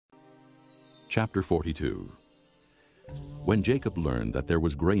Chapter 42. When Jacob learned that there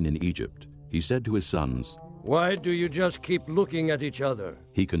was grain in Egypt, he said to his sons, "Why do you just keep looking at each other?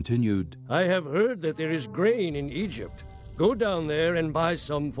 He continued, I have heard that there is grain in Egypt. Go down there and buy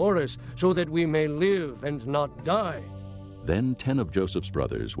some for us, so that we may live and not die." Then 10 of Joseph's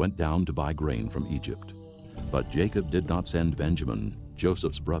brothers went down to buy grain from Egypt. But Jacob did not send Benjamin,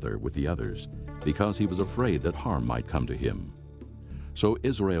 Joseph's brother, with the others, because he was afraid that harm might come to him. So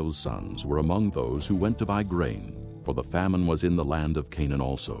Israel's sons were among those who went to buy grain, for the famine was in the land of Canaan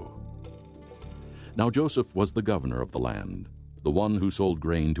also. Now Joseph was the governor of the land, the one who sold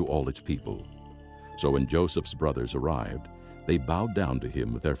grain to all its people. So when Joseph's brothers arrived, they bowed down to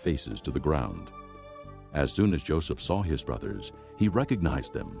him with their faces to the ground. As soon as Joseph saw his brothers, he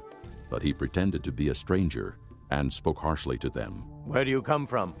recognized them, but he pretended to be a stranger and spoke harshly to them. "Where do you come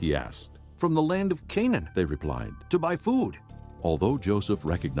from?" He asked. "From the land of Canaan, They replied. to buy food." Although Joseph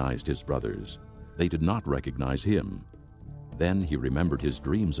recognized his brothers, they did not recognize him. Then he remembered his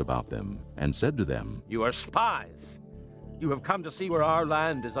dreams about them and said to them, "You are spies. You have come to see where our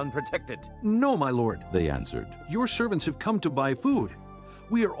land is unprotected." "No, my lord. They answered. Your servants have come to buy food.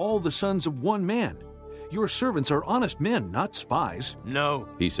 We are all the sons of one man. Your servants are honest men, not spies." "No,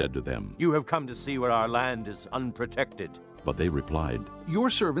 He said to them. you have come to see where our land is unprotected." But they replied,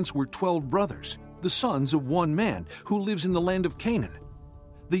 Your servants were 12 brothers, the sons of one man, who lives in the land of Canaan.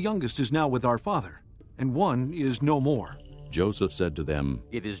 The youngest is now with our father, and one is no more. Joseph said to them,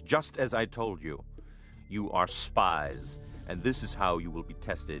 "It is just as I told you. You are spies, and this is how you will be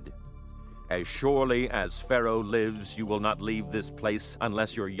tested. As surely as Pharaoh lives, you will not leave this place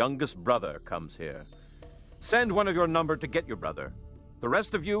unless your youngest brother comes here. Send one of your number to get your brother. The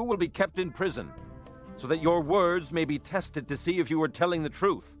rest of you will be kept in prison, so that your words may be tested to see if you are telling the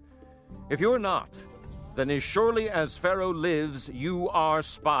truth. If you are not, then as surely as Pharaoh lives, you are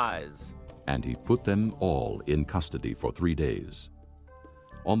spies." and he put them all in custody for 3 days.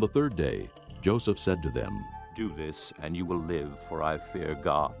 On the 3rd day, Joseph said to them, "Do this, and you will live, for I fear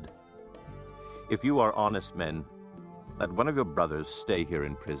God. If you are honest men, let one of your brothers stay here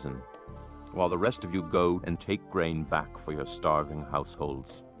in prison, while the rest of you go and take grain back for your starving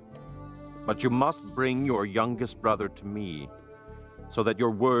households. But you must bring your youngest brother to me, so that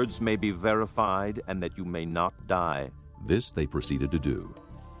your words may be verified and that you may not die." This they proceeded to do.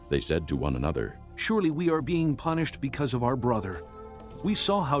 They said to one another, Surely we are being punished because of our brother. We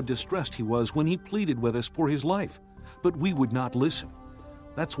saw how distressed he was when he pleaded with us for his life, but we would not listen.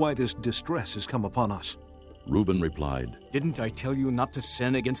 That's why this distress has come upon us. Reuben replied, Didn't I tell you not to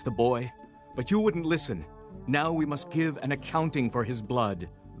sin against the boy? But you wouldn't listen. Now we must give an accounting for his blood.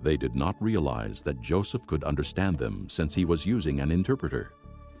 They did not realize that Joseph could understand them, since he was using an interpreter.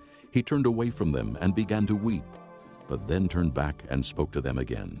 He turned away from them and began to weep, but then turned back and spoke to them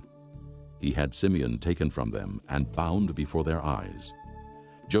again. He had Simeon taken from them and bound before their eyes.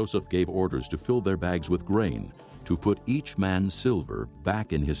 Joseph gave orders to fill their bags with grain, to put each man's silver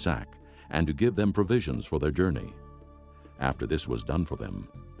back in his sack, and to give them provisions for their journey. After this was done for them,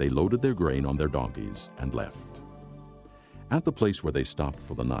 they loaded their grain on their donkeys and left. At the place where they stopped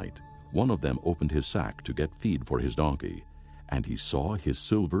for the night, one of them opened his sack to get feed for his donkey, and he saw his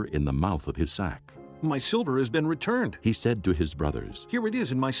silver in the mouth of his sack. My silver has been returned. He said to his brothers, Here it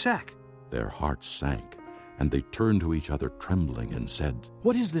is in my sack. Their hearts sank, and they turned to each other trembling and said,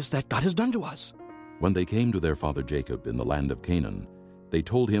 What is this that God has done to us? When they came to their father Jacob in the land of Canaan, they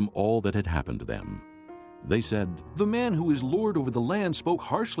told him all that had happened to them. They said, The man who is lord over the land spoke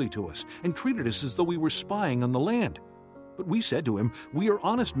harshly to us and treated us as though we were spying on the land. But we said to him, We are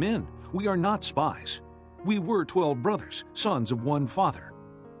honest men. We are not spies. We were 12 brothers, sons of one father.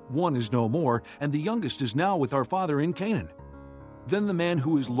 One is no more, and the youngest is now with our father in Canaan. Then the man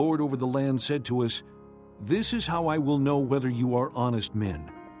who is lord over the land said to us, This is how I will know whether you are honest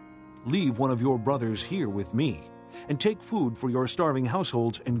men. Leave one of your brothers here with me, and take food for your starving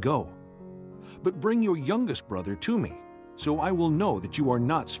households and go. But bring your youngest brother to me, so I will know that you are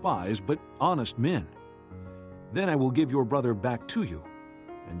not spies, but honest men. Then I will give your brother back to you,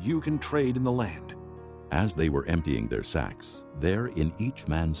 and you can trade in the land." As they were emptying their sacks, there in each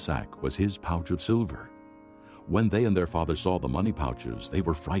man's sack was his pouch of silver. When they and their father saw the money pouches, they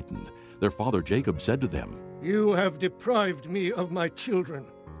were frightened. Their father Jacob said to them, "You have deprived me of my children.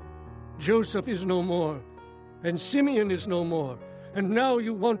 Joseph is no more, and Simeon is no more, and now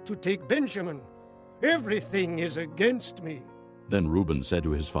you want to take Benjamin. Everything is against me." Then Reuben said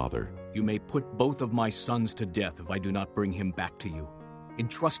to his father, You may put both of my sons to death if I do not bring him back to you.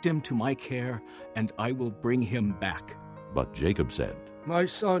 Entrust him to my care, and I will bring him back. But Jacob said, "My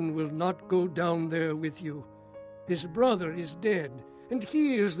son will not go down there with you. His brother is dead, and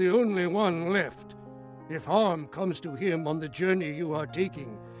he is the only one left. If harm comes to him on the journey you are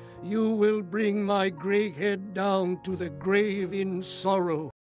taking, you will bring my gray head down to the grave in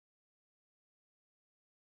sorrow.